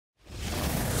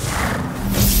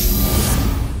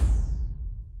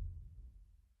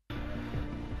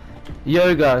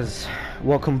Yo guys,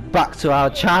 welcome back to our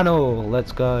channel.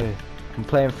 Let's go. I'm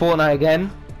playing Fortnite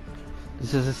again.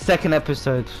 This is the second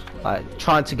episode,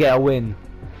 trying to get a win.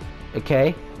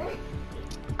 Okay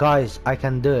guys, I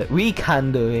can do it, we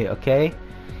can do it. Okay,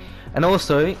 and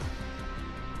also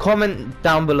comment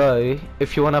down below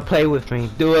if you want to play with me,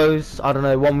 duos, I don't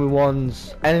know,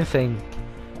 1v1s, anything.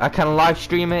 I can live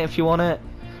stream it if you want it.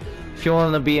 If you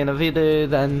want to be in a video,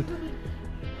 then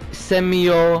send me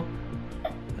your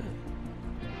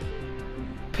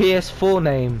PS4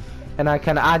 name and I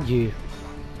can add you.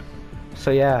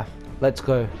 So yeah, let's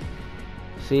go.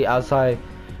 See, as I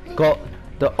got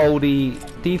the oldie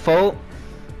default,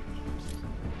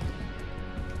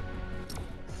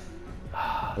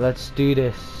 let's do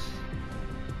this.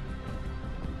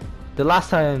 The last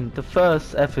time, the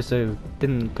first episode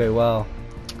didn't go well.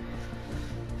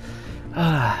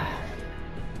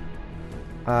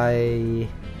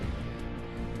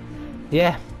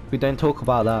 Yeah, we don't talk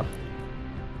about that.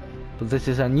 But this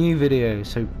is a new video,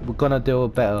 so we're gonna do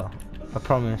it better, I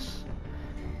promise.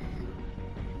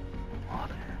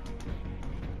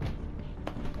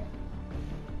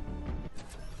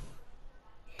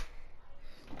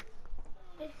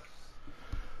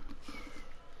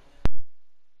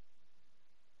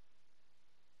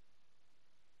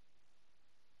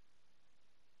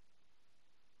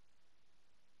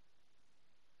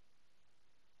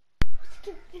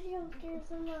 Video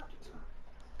games on laptop.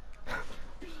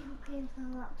 Video games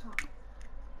on laptop.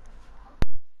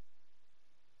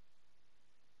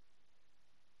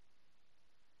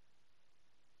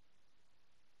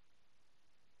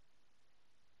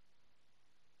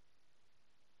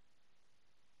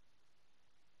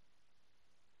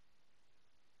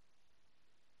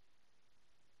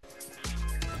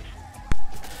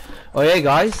 Oh yeah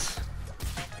guys,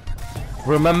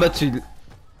 remember to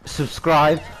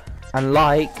subscribe and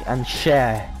like and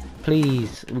share,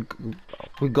 please.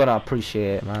 We gotta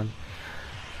appreciate it, man.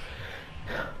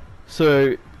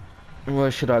 So where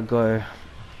should I go?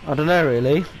 I don't know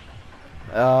really.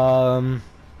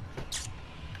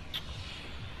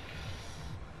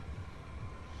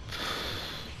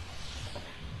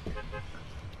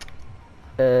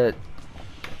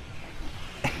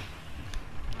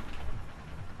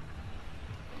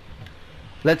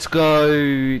 Let's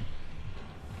go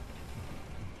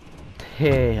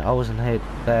here. I wasn't here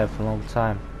there for a long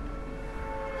time.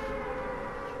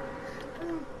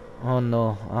 Oh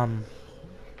no,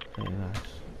 here guys.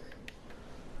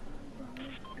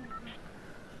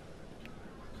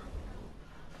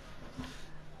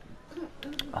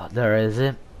 Oh, there is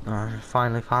it. I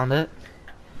finally found it.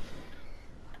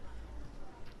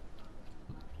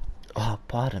 Oh,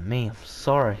 pardon me, I'm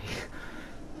sorry.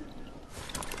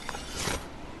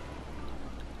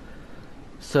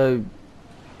 So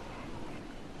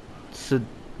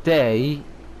today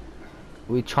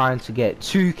we're trying to get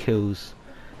 2 kills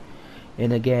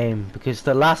in a game, because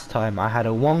the last time I had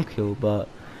a 1 kill, but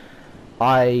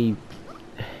I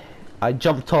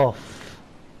jumped off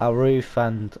a roof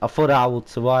and I thought I would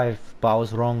survive, but I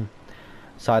was wrong,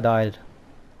 so I died.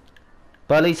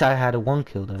 But at least I had a 1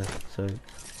 kill though, so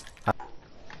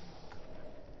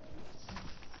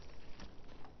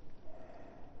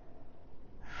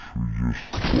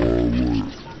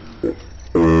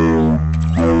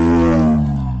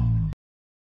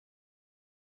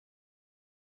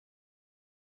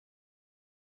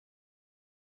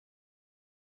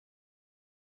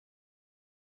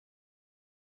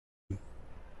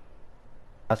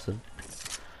that's a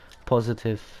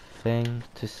positive thing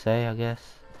to say, I guess.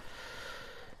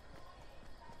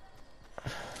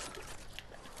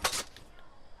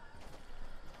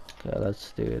 Okay,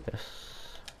 let's do this.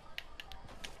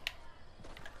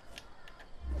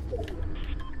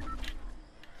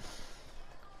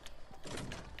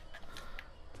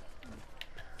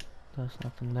 There's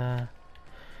nothing there.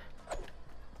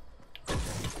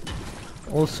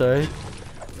 Also,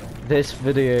 this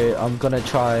video I'm gonna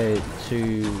try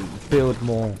to build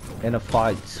more in a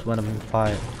fight when I'm in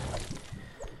fight.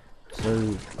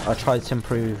 So I try to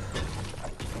improve.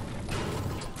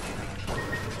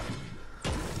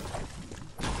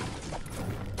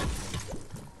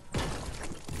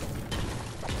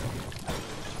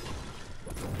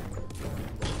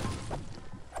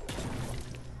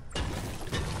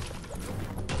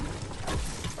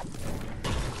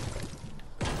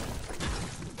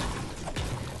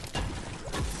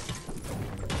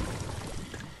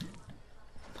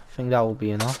 I think that will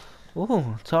be enough.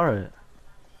 Oh, turret.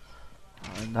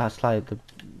 That's like the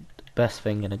best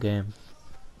thing in a game.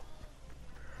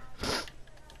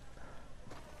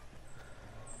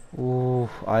 Oh,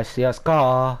 I see a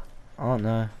scar. I don't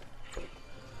know.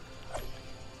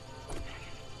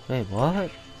 Wait, what?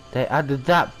 They added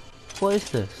that. What is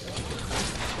this?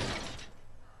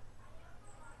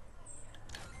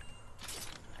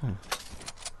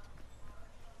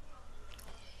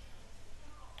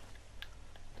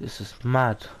 This is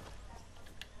mad.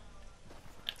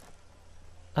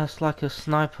 That's like a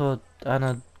sniper and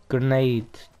a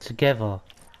grenade together.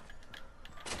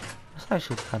 That's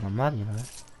actually kind of mad, you know.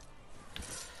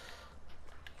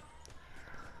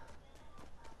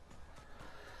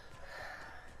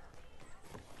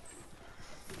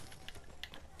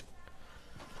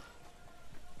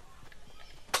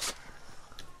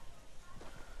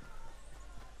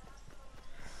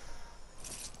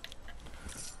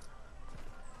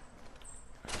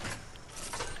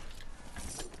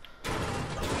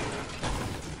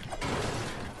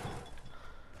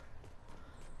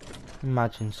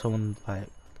 Imagine someone like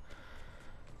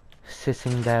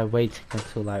sitting there waiting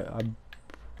until like I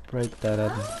break that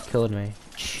and killed me.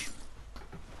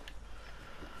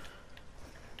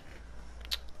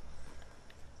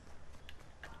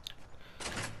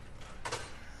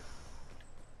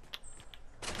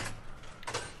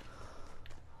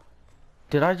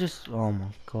 Did I just? Oh my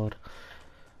god!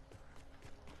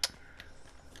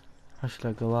 How should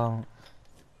I go out?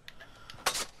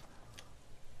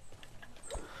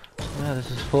 Yeah,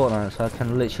 this is Fortnite, so I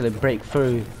can literally break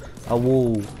through a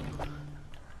wall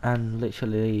and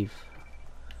literally leave.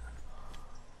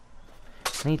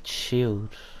 I need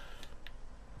shield.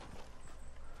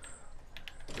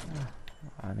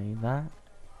 I need that.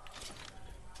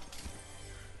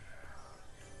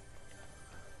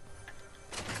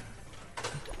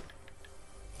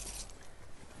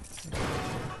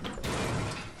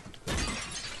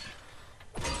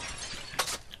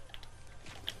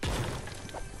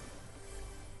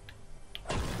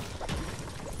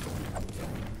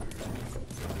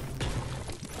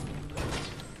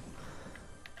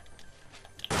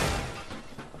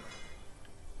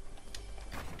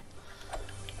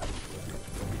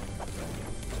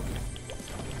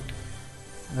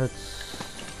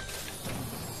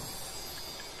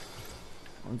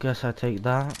 I guess I take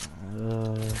that.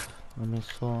 Let me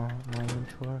sort out my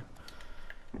inventory.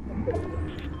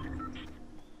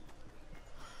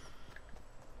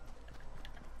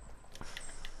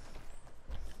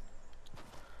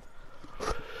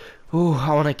 Ooh,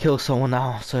 I want to kill someone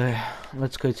now, so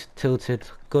let's go to tilted.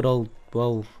 Good old,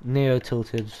 well, neo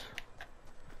tilted.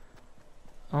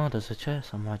 Oh, there's a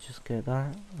chest. I might just get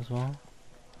that as well.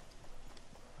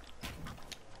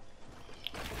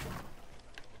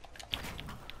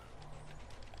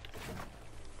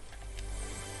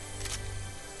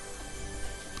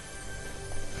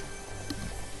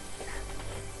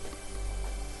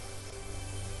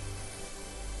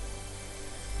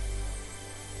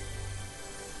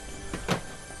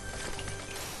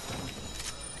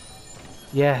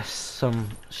 Yes, some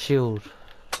shield.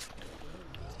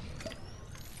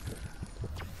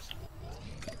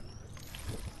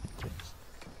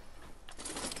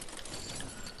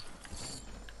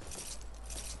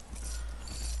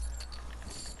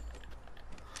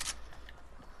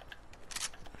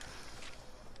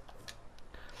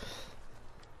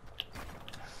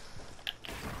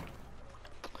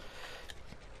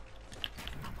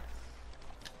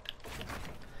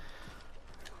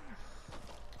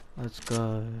 Let's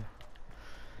go.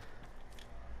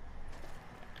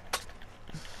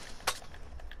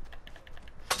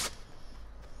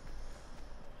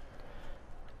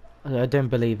 I don't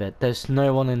believe it. There's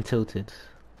no one in tilted.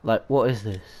 Like, what is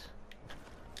this?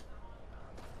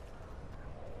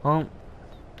 Oh.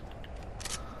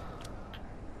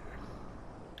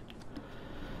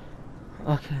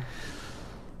 Okay.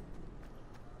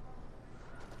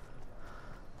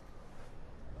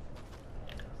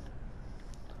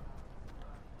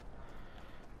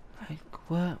 Like,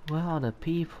 where are the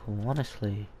people,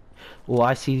 honestly? Oh,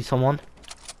 I see someone.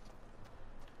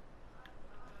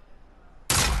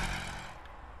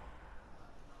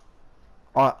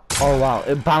 Oh wow,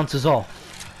 it bounces off.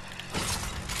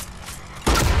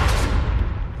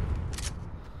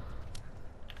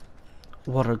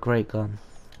 What a great gun.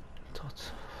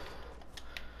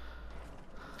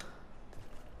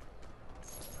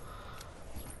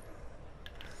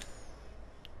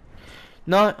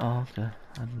 No, oh okay,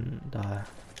 I didn't die.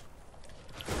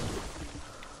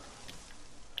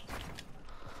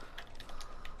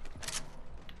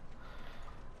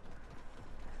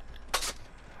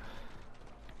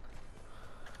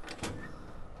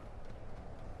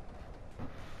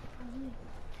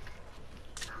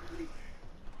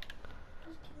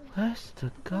 Where's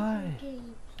the guy?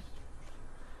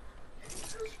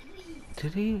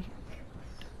 Did he?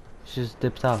 Just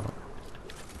dipped out.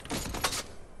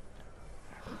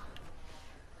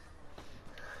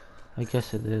 I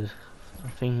guess it did. I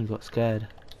think he got scared.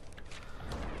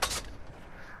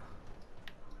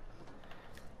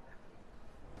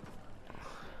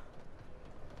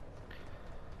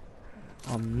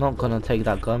 I'm not gonna take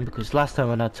that gun because last time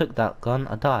when I took that gun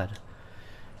I died.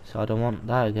 So I don't want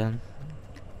that again.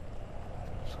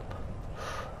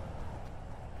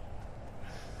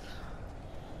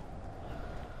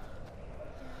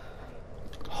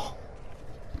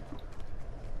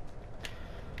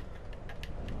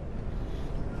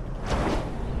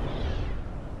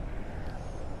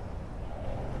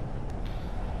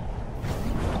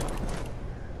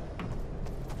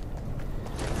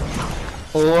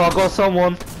 Oh, I got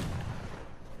someone.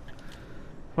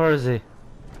 Where is he?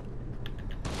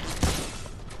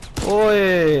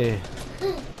 Oi!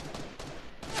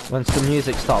 When's the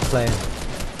music start playing?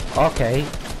 Okay.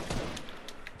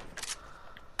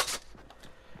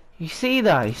 You see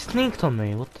that? He sneaked on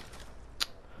me. What?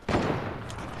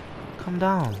 Come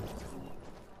down.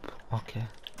 Okay.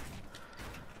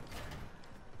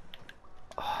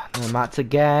 Oh, no mats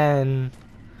again.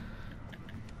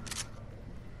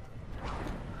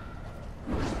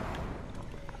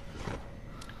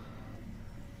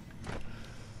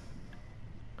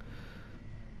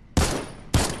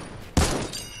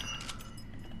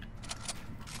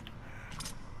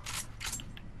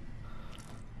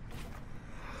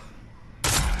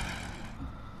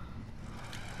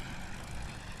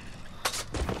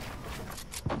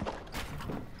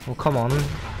 Well, come on.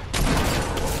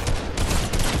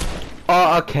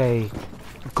 Oh, okay.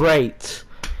 Great.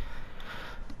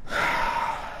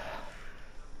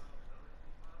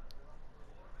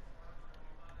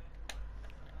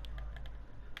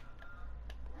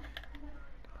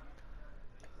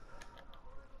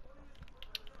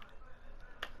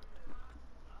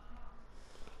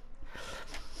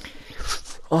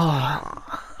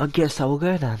 Oh, I guess I will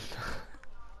go then.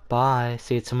 Bye.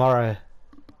 See you tomorrow.